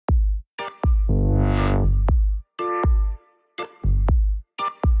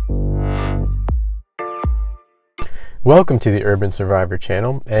Welcome to the Urban Survivor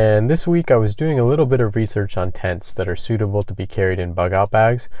channel, and this week I was doing a little bit of research on tents that are suitable to be carried in bug out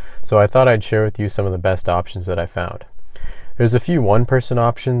bags, so I thought I'd share with you some of the best options that I found. There's a few one-person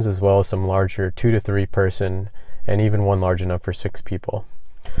options as well as some larger 2 to 3 person and even one large enough for 6 people.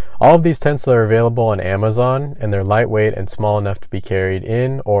 All of these tents are available on Amazon, and they're lightweight and small enough to be carried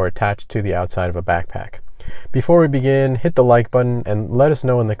in or attached to the outside of a backpack. Before we begin, hit the like button and let us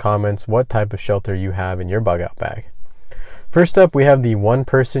know in the comments what type of shelter you have in your bug out bag. First up, we have the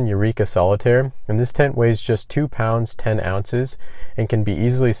one-person Eureka Solitaire, and this tent weighs just 2 pounds 10 ounces and can be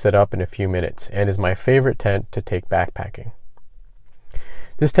easily set up in a few minutes, and is my favorite tent to take backpacking.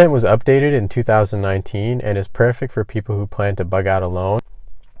 This tent was updated in 2019 and is perfect for people who plan to bug out alone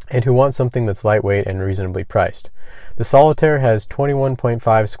and who want something that's lightweight and reasonably priced. The Solitaire has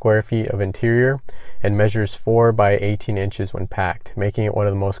 21.5 square feet of interior and measures 4 by 18 inches when packed, making it one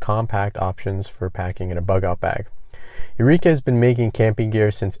of the most compact options for packing in a bug out bag. Eureka has been making camping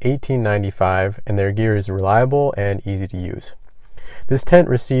gear since 1895, and their gear is reliable and easy to use. This tent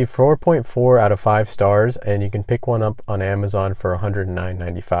received 4.4 out of 5 stars, and you can pick one up on Amazon for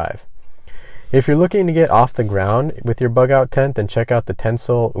 $109.95. If you're looking to get off the ground with your bug out tent, then check out the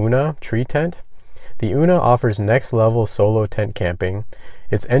Tencel Una tree tent. The Una offers next level solo tent camping.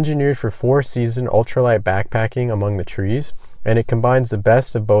 It's engineered for 4-season ultralight backpacking among the trees, and it combines the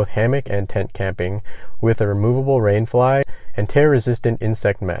best of both hammock and tent camping with a removable rainfly and tear-resistant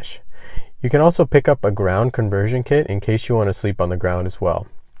insect mesh. You can also pick up a ground conversion kit in case you want to sleep on the ground as well.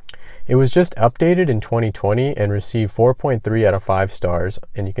 It was just updated in 2020 and received 4.3 out of 5 stars,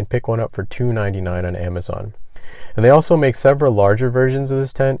 and you can pick one up for $2.99 on Amazon. And they also make several larger versions of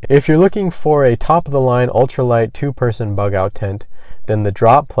this tent. If you're looking for a top-of-the-line ultralight 2-person bug-out tent, then the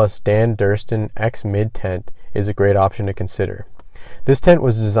Drop plus Dan Durston X Mid tent is a great option to consider. This tent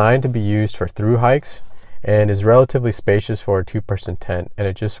was designed to be used for through hikes and is relatively spacious for a 2-person tent, and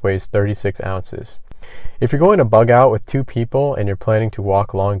it just weighs 36 ounces. If you're going to bug out with 2 people and you're planning to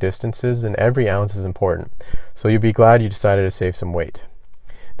walk long distances, then every ounce is important, so you'll be glad you decided to save some weight.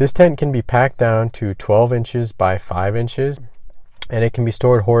 This tent can be packed down to 12 inches by 5 inches, and it can be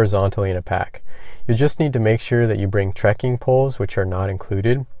stored horizontally in a pack. You just need to make sure that you bring trekking poles, which are not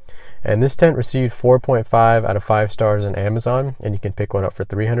included. And this tent received 4.5 out of 5 stars on Amazon, and you can pick one up for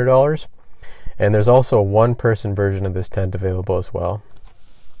 $300. And there's also a one-person version of this tent available as well.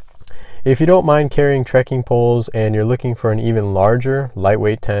 If you don't mind carrying trekking poles and you're looking for an even larger,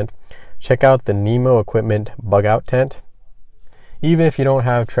 lightweight tent, check out the Nemo Equipment Bug Out Tent. Even if you don't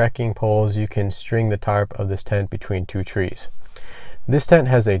have trekking poles, you can string the tarp of this tent between 2 trees. This tent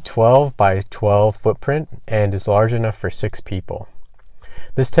has a 12 by 12 footprint and is large enough for 6 people.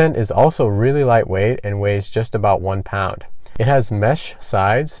 This tent is also really lightweight and weighs just about 1 pound. It has mesh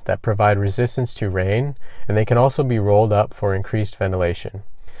sides that provide resistance to rain, and they can also be rolled up for increased ventilation.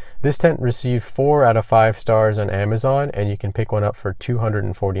 This tent received 4 out of 5 stars on Amazon, and you can pick one up for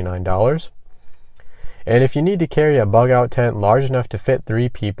 $249. And if you need to carry a bug out tent large enough to fit 3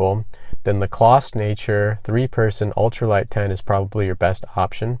 people, then the Kloss Nature 3-person ultralight tent is probably your best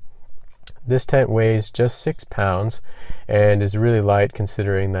option. This tent weighs just 6 pounds and is really light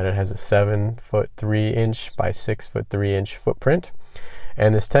considering that it has a 7-foot 3-inch by 6-foot 3-inch footprint.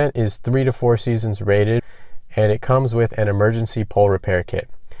 And this tent is 3 to 4 seasons rated, and it comes with an emergency pole repair kit.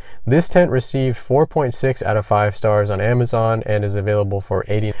 This tent received 4.6 out of 5 stars on Amazon and is available for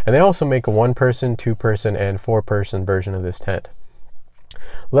 $80. And they also make a 1-person, 2-person, and 4-person version of this tent.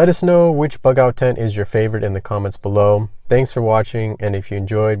 Let us know which bug out tent is your favorite in the comments below. Thanks for watching, and if you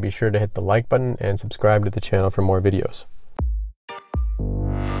enjoyed, be sure to hit the like button and subscribe to the channel for more videos.